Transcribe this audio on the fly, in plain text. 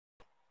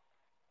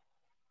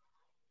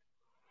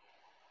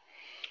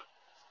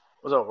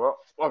What's up, world?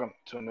 Welcome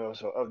to another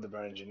episode of the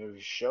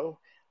BrandonJaneauShow.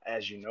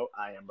 As you know,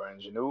 I am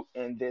Brandon Janeau,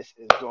 and this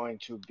is going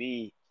to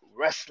be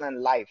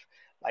Wrestling Life.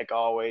 Like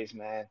always,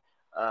 man,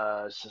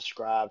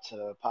 subscribe to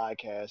the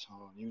podcast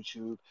on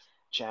YouTube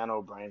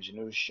channel, Brandon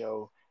Janeau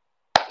Show,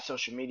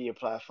 social media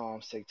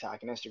platforms,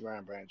 TikTok and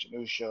Instagram, Brandon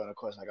Janeau Show, and of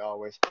course, like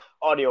always,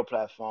 audio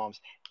platforms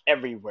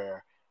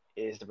everywhere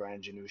is the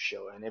Brandon Janeau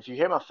Show. And if you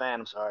hear my fan,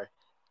 I'm sorry,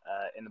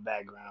 in the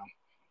background.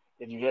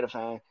 If you hit a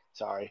fan,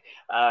 sorry.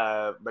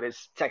 But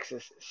it's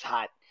Texas. It's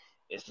hot.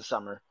 It's the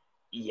summer.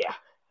 Yeah,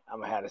 I'm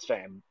gonna have this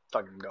fan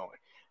fucking going.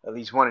 At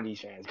least one of these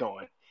fans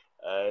going.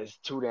 It's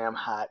too damn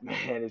hot,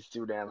 man. It's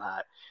too damn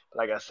hot. But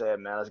like I said,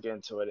 man, let's get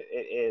into it.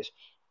 It is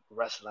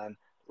wrestling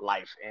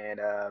life, and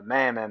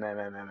man,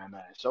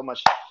 so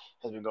much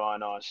has been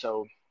going on.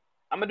 So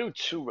I'm gonna do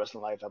two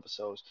wrestling life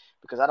episodes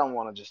because I don't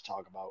want to just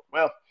talk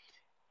about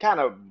kind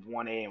of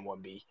one A and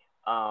one B.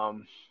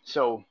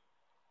 So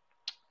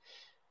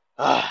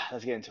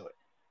let's get into it.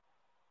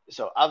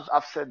 So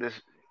I've said this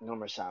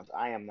numerous times.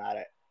 I am not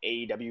an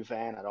AEW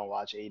fan. I don't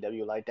watch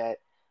AEW like that.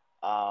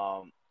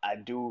 I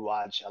do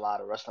watch a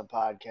lot of wrestling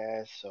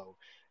podcasts. So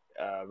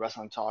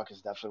wrestling talk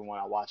is definitely one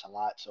I watch a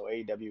lot. So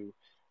AEW,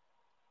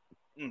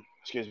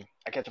 excuse me,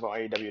 I catch up on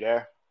AEW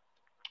there.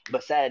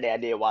 But Saturday I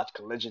did watch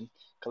Collision,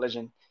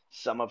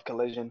 some of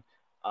Collision.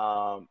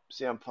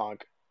 CM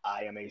Punk.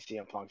 I am a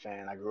CM Punk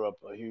fan. I grew up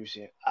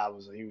I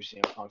was a huge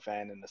CM Punk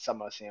fan in the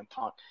summer of CM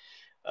Punk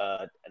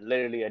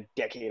literally a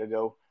decade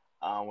ago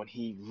when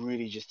he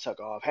really just took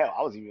off. Hell,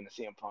 I was even a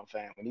CM Punk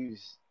fan when he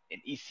was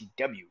in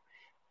ECW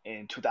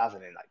in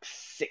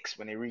 2006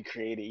 when they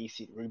recreated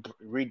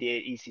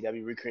redid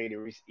ECW, recreated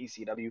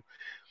ECW.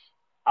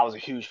 I was a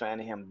huge fan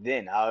of him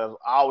then. I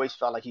always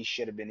felt like he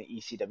should have been the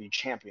ECW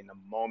champion the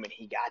moment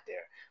he got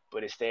there,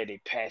 but instead they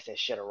passed that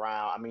shit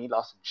around. I mean, he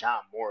lost to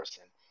John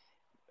Morrison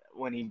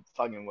when he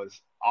fucking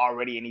was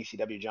already in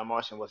ECW. John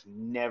Morrison was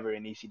never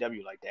in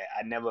ECW like that.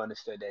 I never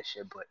understood that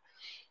shit, but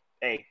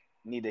hey,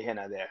 neither here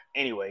nor there.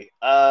 Anyway,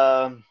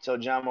 so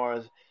John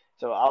Morris.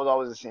 So I was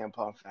always a CM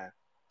Punk fan.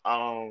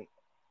 Um,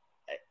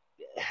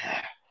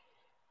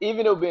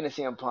 even though being a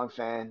CM Punk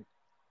fan,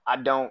 I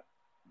don't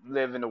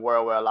live in the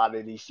world where a lot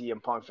of these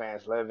CM Punk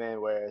fans live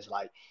in, where it's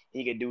like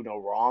he can do no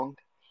wrong.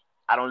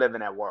 I don't live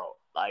in that world.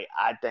 Like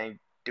I think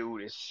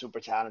dude is super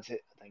talented.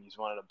 I think he's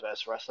one of the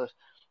best wrestlers,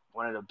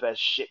 one of the best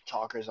shit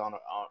talkers on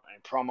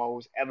in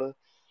promos ever.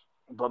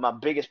 But my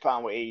biggest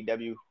problem with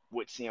AEW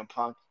with CM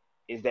Punk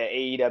is that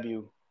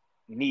AEW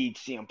needs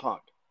CM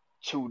Punk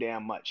too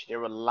damn much. They're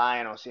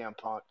relying on CM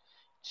Punk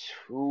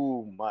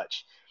too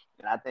much.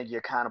 And I think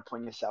you're kind of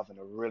putting yourself in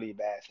a really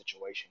bad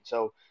situation.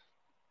 So,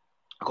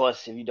 of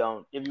course, if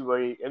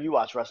you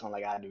watch wrestling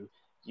like I do,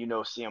 you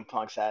know CM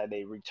Punk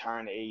Saturday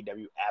returned to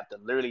AEW after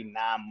literally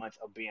 9 months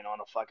of being on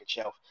a fucking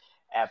shelf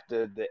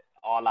after the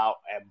All Out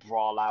at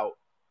Brawl Out,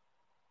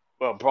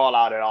 well Brawl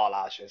Out at All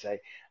Out, I should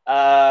say.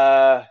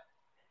 Uh,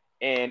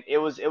 and it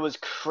was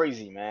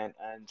crazy, man.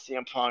 And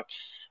CM Punk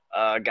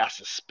got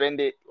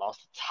suspended,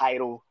 lost the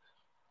title,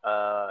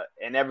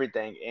 and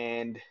everything.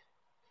 And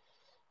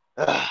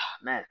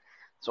man,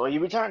 so he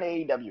returned to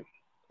AEW,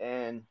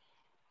 and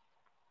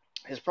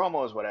his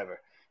promo is whatever.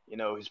 You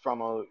know, his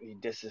promo he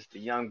disses the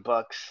young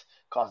bucks,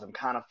 calls them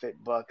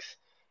counterfeit bucks,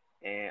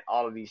 and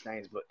all of these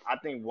things. But I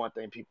think one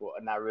thing people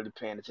are not really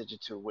paying attention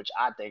to, which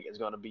I think is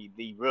going to be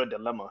the real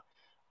dilemma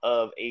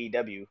of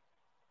AEW,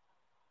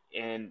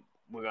 and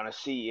we're gonna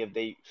see if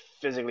they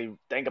physically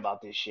think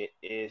about this shit,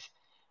 is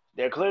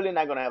they're clearly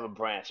not going to have a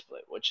brand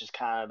split, which is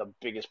kind of the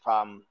biggest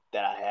problem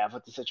that I have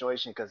with the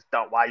situation. Because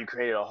why you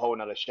created a whole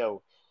nother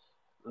show?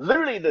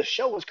 Literally, the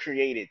show was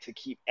created to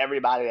keep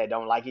everybody that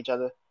don't like each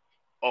other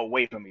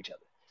away from each other.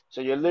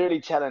 So you're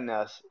literally telling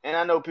us, and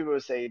I know people will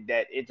say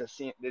that it's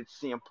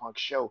CM Punk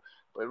show,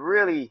 but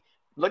really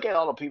look at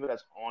all the people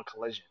that's on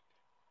Collision.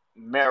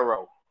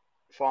 Mero,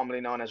 formerly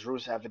known as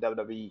Rusev for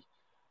WWE.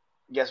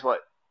 Guess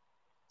what?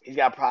 He's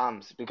got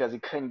problems because he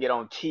couldn't get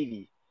on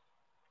TV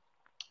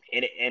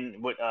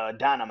and with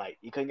Dynamite.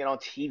 He couldn't get on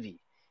TV.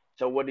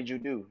 So what did you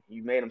do?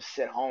 You made him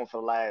sit home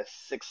for the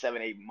last 6,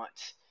 7, 8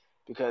 months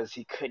because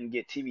he couldn't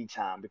get TV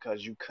time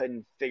because you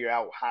couldn't figure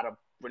out how to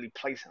really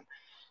place him.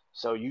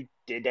 So you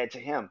did that to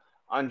him.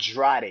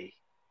 Andrade,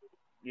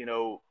 you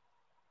know,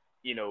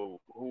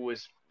 who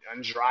was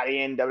Andrade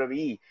in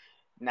WWE.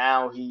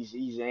 Now he's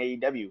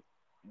in AEW.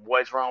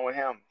 What's wrong with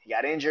him? He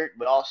got injured,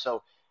 but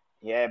also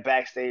he had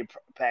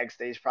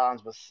backstage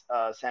problems with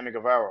Sammy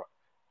Guevara,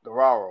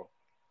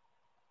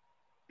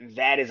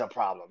 that is a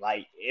problem.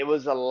 Like it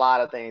was a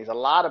lot of things. A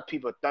lot of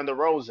people. Thunder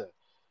Rosa,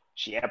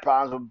 she had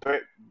problems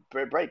with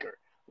Britt Breaker.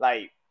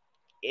 Like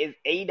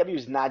AEW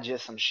is not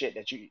just some shit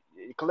that you.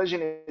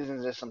 Collision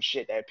isn't just some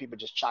shit that people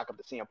just chalk up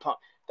to CM Punk.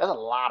 There's a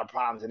lot of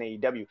problems in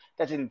AEW.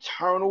 That's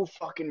internal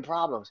fucking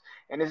problems,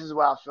 and this is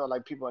why I feel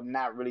like people are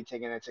not really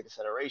taking into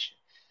consideration.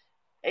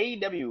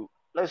 AEW,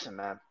 listen,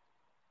 man.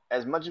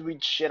 As much as we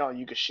shit on,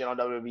 you can shit on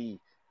WWE.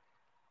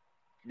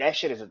 That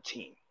shit is a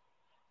team.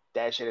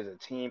 That shit is a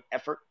team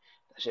effort.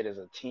 That shit is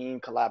a team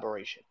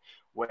collaboration.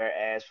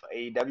 Whereas for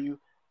AEW,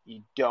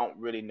 you don't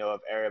really know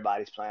if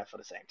everybody's playing for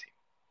the same team.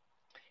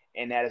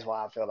 And that is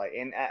why I feel like,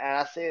 and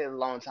I said it a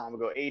long time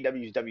ago,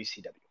 AEW is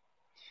WCW.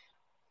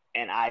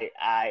 And I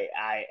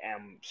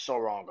am so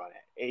wrong on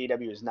that.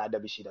 AEW is not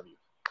WCW.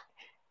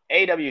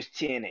 AEW is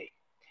TNA.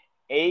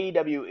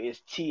 AEW is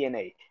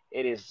TNA.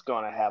 It is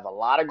going to have a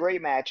lot of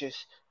great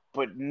matches,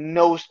 but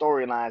no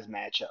storylines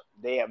match up.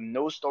 They have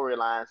no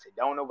storylines. They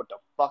don't know what the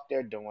fuck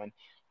they're doing.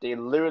 They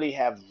literally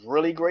have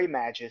really great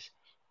matches,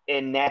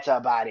 and that's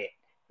about it.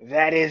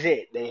 That is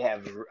it. They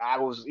have. I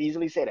will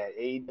easily say that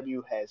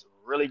AEW has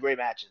really great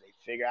matches.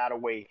 They figure out a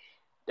way.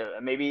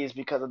 Maybe it's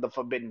because of the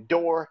Forbidden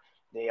Door.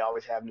 They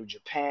always have New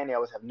Japan. They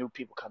always have new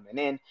people coming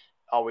in.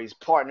 Always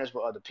partners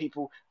with other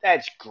people.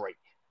 That's great.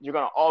 You're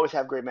gonna always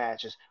have great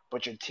matches,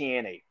 but you're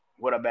TNA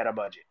with a better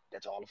budget.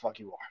 That's all the fuck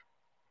you are.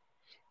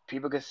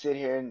 People can sit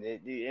here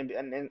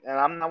and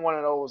I'm not one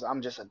of those.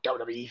 I'm just a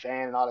WWE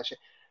fan and all that shit.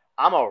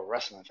 I'm a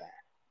wrestling fan,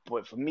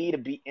 but for me to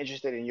be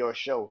interested in your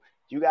show,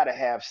 you got to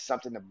have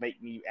something to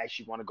make me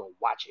actually want to go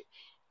watch it.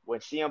 When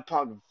CM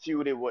Punk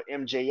feuded with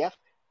MJF,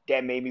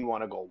 that made me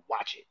want to go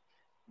watch it.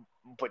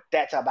 But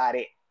that's about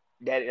it.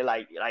 That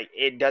like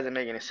it doesn't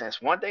make any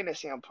sense. One thing that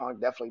CM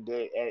Punk definitely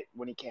did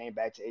when he came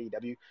back to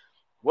AEW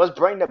was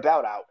bring the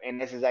belt out, and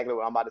that's exactly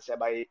what I'm about to say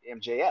about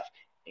MJF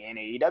and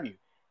AEW.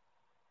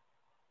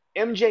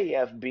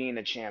 MJF being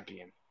a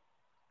champion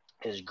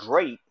is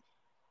great,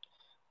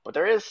 but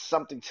there is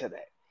something to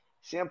that.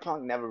 CM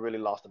Punk never really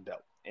lost a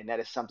belt, and that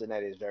is something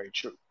that is very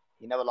true.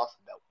 He never lost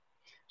a belt.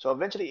 So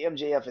eventually,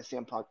 MJF and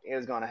CM Punk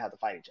is going to have to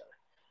fight each other.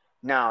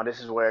 Now,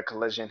 this is where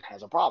Collision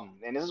has a problem,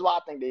 and this is why I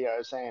think they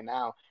are saying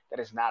now that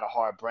it's not a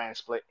hard brand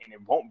split, and it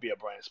won't be a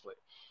brand split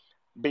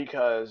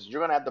because you're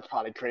going to have to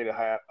probably create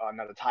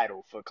another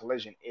title for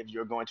Collision if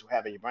you're going to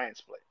have a brand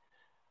split.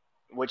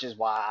 Which is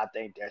why I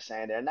think they're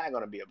saying they're not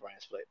going to be a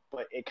brand split.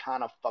 But it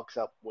kind of fucks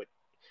up what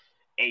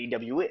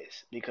AEW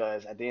is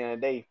because at the end of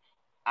the day,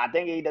 I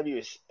think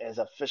AEW has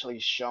officially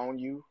shown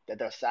you that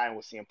they're siding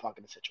with CM Punk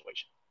in the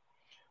situation,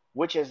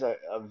 which is a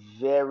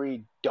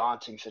very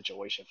daunting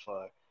situation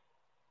for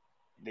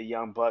the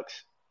Young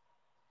Bucks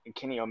and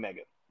Kenny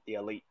Omega, the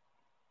Elite.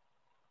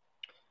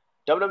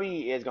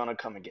 WWE is going to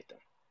come and get them.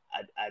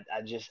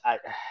 I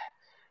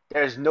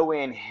there's no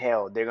way in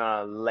hell they're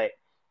gonna let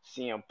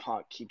CM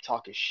Punk keep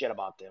talking shit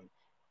about them,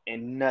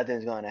 and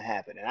nothing's gonna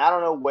happen. And I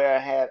don't know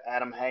where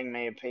Adam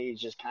Hangman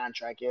Page's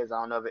contract is. I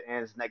don't know if it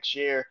ends next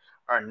year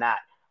or not.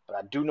 But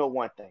I do know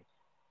one thing: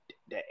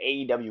 that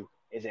AEW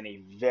is in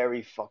a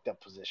very fucked up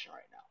position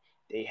right now.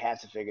 They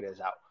have to figure this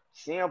out.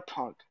 CM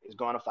Punk is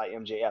going to fight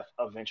MJF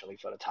eventually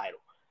for the title.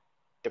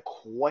 The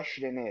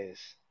question is,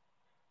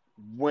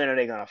 when are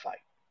they gonna fight?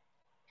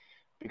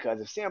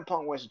 Because if CM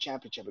Punk wins the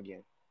championship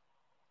again,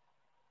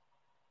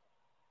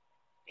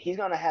 he's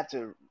gonna have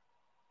to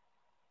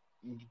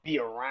be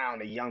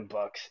around the Young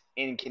Bucks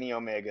in Kenny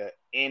Omega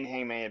in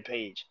Hangman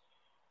Page,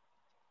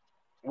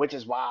 which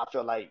is why I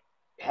feel like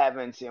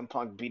having CM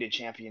Punk be the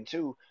champion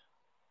too.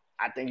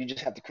 I think you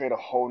just have to create a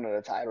whole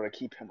nother title to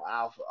keep him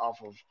off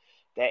of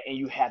that, and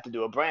you have to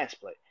do a brand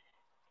split.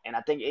 And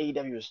I think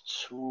AEW is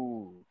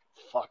too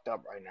fucked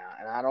up right now,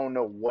 and I don't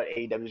know what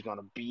AEW is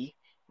gonna be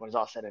when it's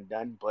all said and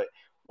done. But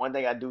one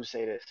thing I do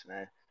say this,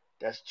 man,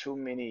 there's too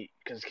many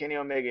because Kenny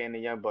Omega and the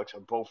Young Bucks are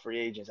both free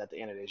agents at the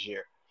end of this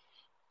year.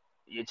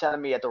 You're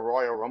telling me at the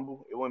Royal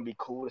Rumble, it wouldn't be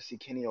cool to see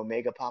Kenny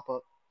Omega pop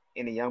up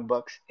in the Young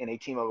Bucks and they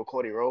team up with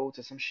Cody Rhodes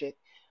or some shit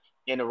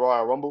in the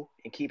Royal Rumble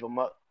and keep him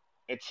up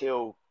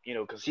until,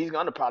 because he's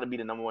going to probably be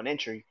the number one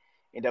entry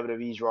in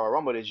WWE's Royal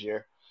Rumble this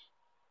year.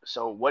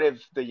 So what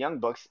if the Young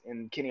Bucks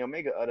and Kenny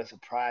Omega are the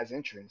surprise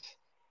entrants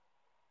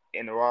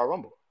in the Royal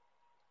Rumble?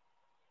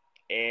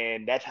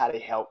 And that's how they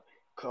help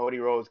Cody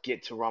Rhodes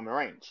get to Roman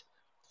Reigns.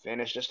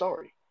 Finish the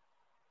story.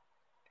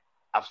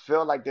 I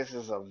feel like this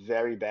is a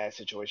very bad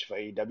situation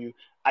for AEW.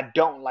 I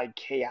don't like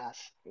chaos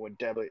with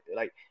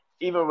like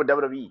even with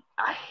WWE.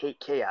 I hate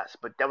chaos,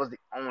 but that was the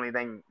only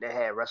thing they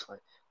had wrestling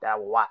that I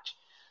would watch.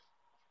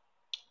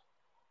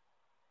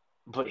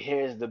 But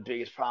here's the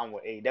biggest problem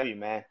with AEW,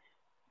 man.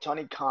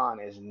 Tony Khan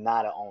is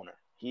not an owner.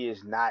 He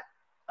is not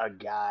a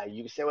guy.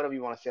 You can say whatever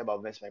you want to say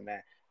about Vince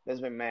McMahon.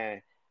 Vince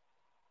McMahon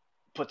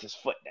puts his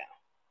foot down.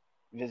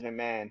 Vince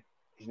McMahon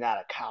is not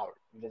a coward.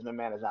 Vince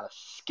McMahon is not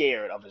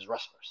scared of his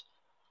wrestlers.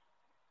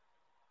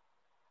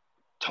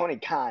 Tony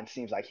Khan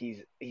seems like he's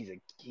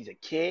a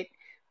kid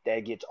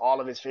that gets all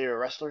of his favorite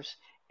wrestlers,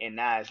 and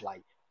now it's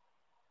like,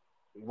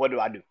 what do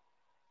I do?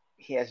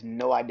 He has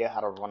no idea how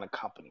to run a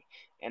company.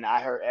 And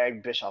I heard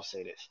Eric Bischoff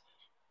say this: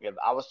 if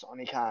I was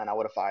Tony Khan, I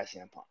would have fired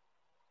CM Punk,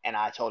 and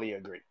I totally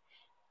agree.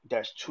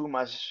 There's too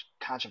much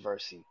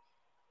controversy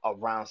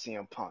around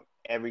CM Punk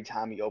every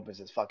time he opens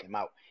his fucking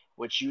mouth,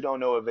 which you don't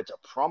know if it's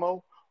a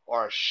promo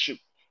or a shoot,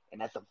 and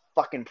that's a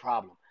fucking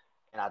problem.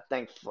 And I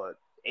think for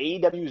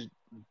AEW's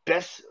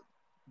best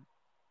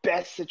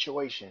best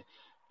situation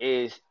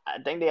is I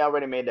think they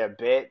already made their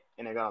bet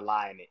and they're gonna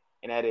lie in it,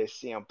 and that is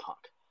CM Punk.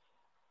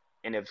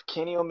 And if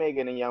Kenny Omega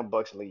and the Young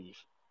Bucks leave,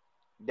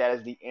 that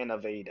is the end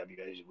of AEW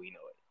as we know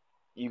it.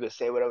 You could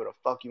say whatever the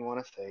fuck you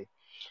want to say.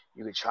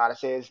 You could try to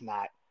say it's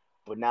not,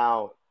 but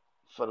now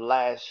for the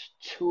last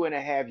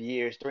 2.5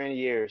 years, 3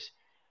 years,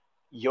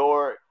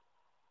 your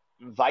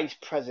vice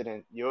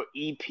president, your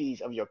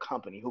EPs of your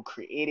company who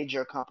created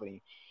your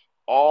company,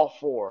 all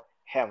four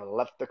have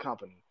left the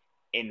company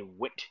and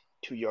went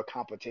to your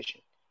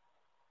competition.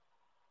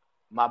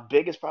 My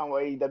biggest problem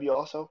with AEW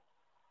also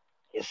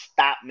is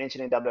stop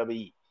mentioning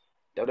WWE.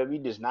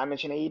 WWE does not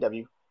mention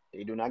AEW.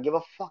 They do not give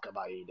a fuck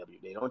about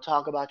AEW. They don't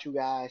talk about you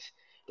guys.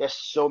 There's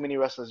so many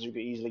wrestlers you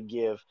could easily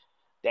give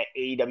that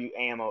AEW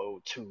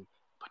ammo to,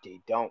 but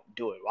they don't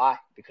do it. Why?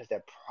 Because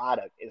their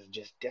product is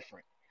just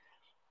different.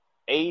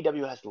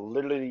 AEW has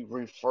literally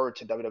referred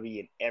to WWE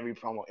in every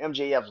promo.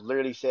 MJF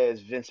literally says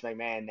Vince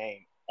McMahon's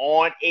name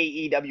on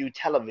AEW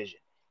television.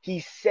 He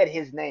said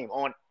his name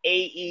on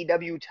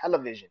AEW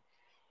television.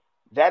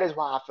 That is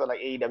why I feel like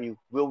AEW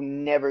will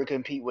never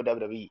compete with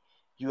WWE.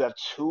 You have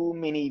too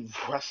many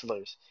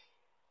wrestlers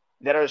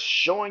that are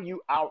showing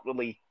you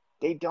outwardly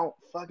they don't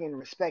fucking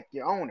respect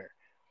your owner.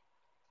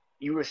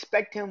 You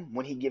respect him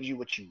when he gives you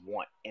what you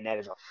want, and that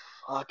is a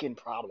fucking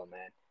problem,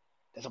 man.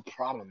 That's a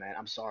problem, man.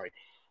 I'm sorry.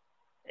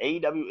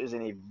 AEW is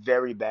in a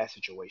very bad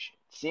situation.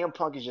 CM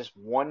Punk is just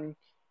one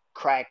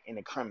crack in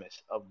the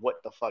crevice of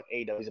what the fuck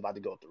AEW is about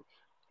to go through.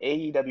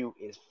 AEW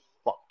is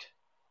fucked.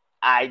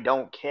 I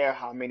don't care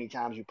how many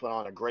times you put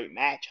on a great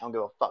match. I don't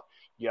give a fuck.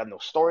 You have no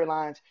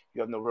storylines.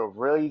 You have no real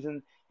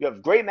reason. You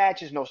have great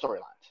matches, no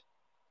storylines.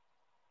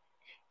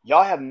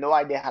 Y'all have no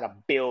idea how to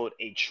build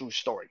a true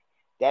story.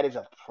 That is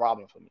a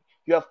problem for me.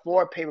 You have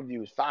 4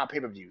 pay-per-views, 5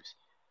 pay-per-views.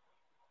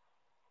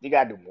 You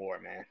gotta do more,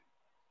 man.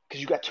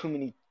 Because you got too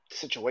many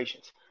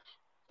situations.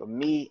 For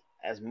me,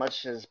 as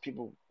much as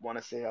people want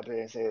to sit up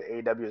here and say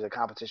AEW is a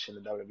competition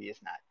to WWE,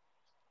 it's not.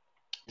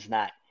 It's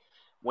not.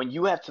 When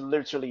you have to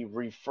literally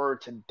refer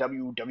to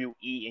WWE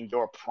in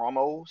your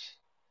promos,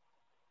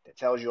 that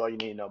tells you all you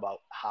need to know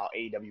about how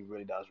AEW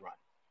really does run.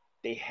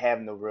 They have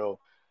no real,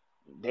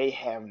 they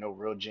have no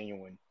real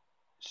genuine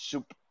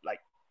super like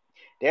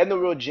they have no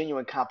real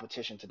genuine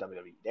competition to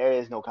WWE. There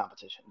is no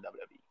competition to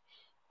WWE.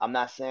 I'm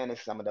not saying this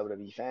because I'm a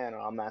WWE fan, or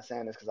I'm not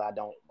saying this because I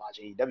don't watch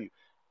AEW.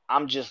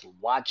 I'm just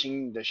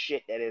watching the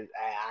shit that is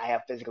I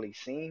have physically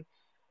seen.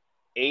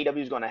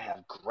 AEW is gonna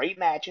have great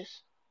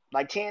matches,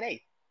 like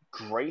TNA,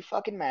 great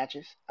fucking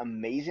matches,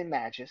 amazing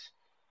matches.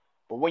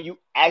 But when you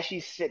actually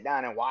sit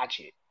down and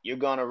watch it, you're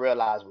gonna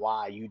realize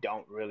why you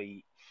don't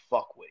really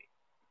fuck with it.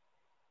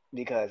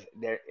 Because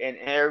they're and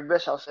Eric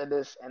Bischoff said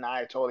this, and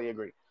I totally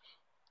agree.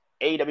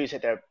 AEW's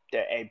hit their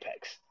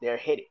apex. They're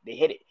hit it. They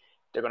hit it.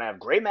 They're gonna have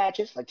great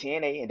matches like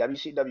TNA and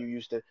WCW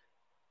used to.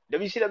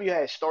 WCW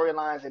had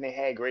storylines and they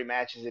had great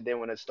matches, and then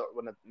when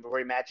the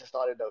great matches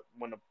started,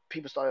 when the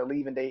people started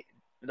leaving,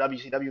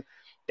 WCW,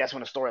 that's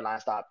when the storyline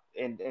stopped.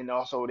 And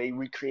also they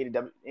recreated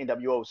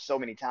NWO so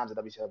many times at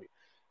WCW.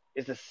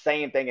 It's the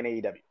same thing in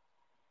AEW.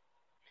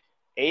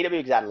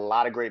 AEW got a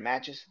lot of great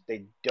matches.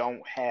 They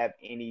don't have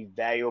any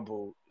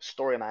valuable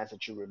storylines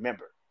that you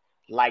remember,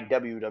 like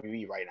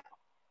WWE right now.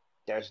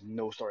 There's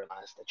no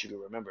storylines that you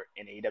can remember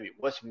in AEW.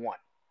 What's one?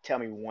 Tell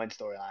me one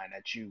storyline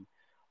that you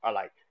are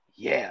like,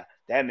 yeah,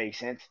 that makes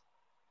sense.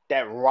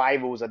 That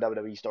rivals a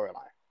WWE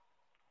storyline.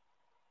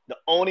 The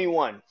only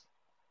one,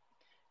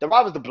 the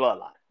rivals the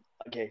Bloodline.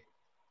 Okay,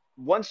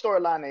 one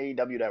storyline in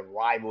AEW that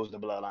rivals the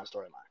Bloodline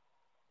storyline,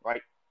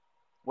 right?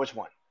 Which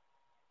one?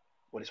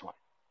 What is one?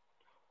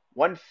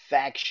 One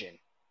faction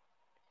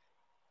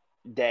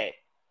that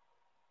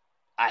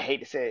I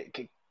hate to say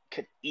it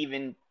could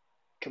even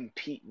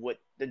compete with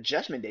the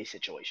Judgment Day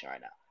situation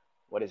right now.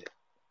 What is it?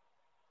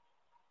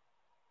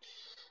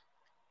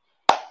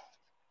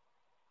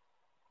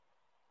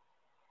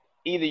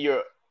 Either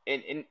you're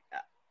in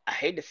I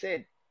hate to say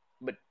it,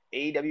 but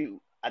AEW,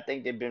 I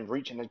think they've been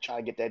reaching to try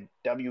to get that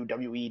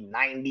WWE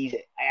 90s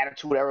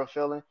attitude era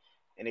feeling,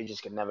 and they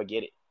just can never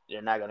get it.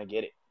 They're not gonna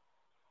get it.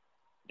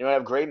 They don't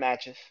have great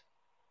matches,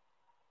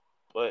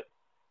 but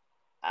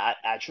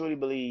I truly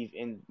believe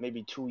in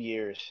maybe 2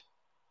 years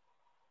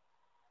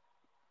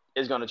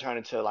it's gonna turn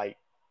into like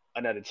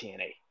another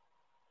TNA,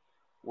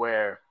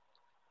 where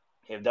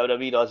if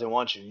WWE doesn't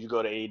want you, you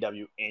go to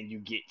AEW and you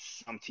get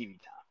some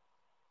TV time.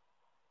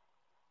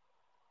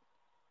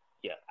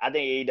 Yeah, I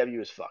think AEW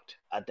is fucked.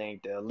 I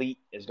think the Elite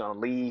is gonna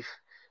leave.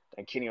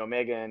 And Kenny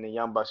Omega and the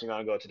Young Bucks are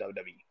gonna go to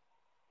WWE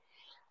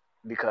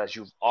because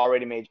you've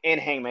already made and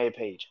Hangman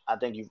Page. I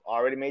think you've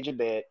already made your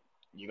bed.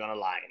 You're gonna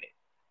lie in it.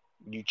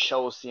 You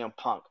chose CM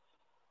Punk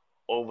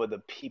over the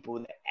people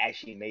that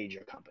actually made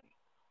your company.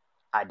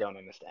 I don't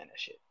understand that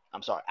shit.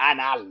 I'm sorry. I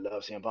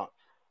love CM Punk,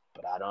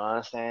 but I don't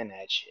understand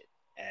that shit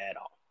at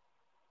all.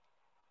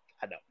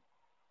 I don't.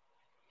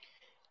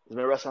 It's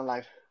been wrestling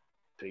life.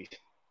 Peace.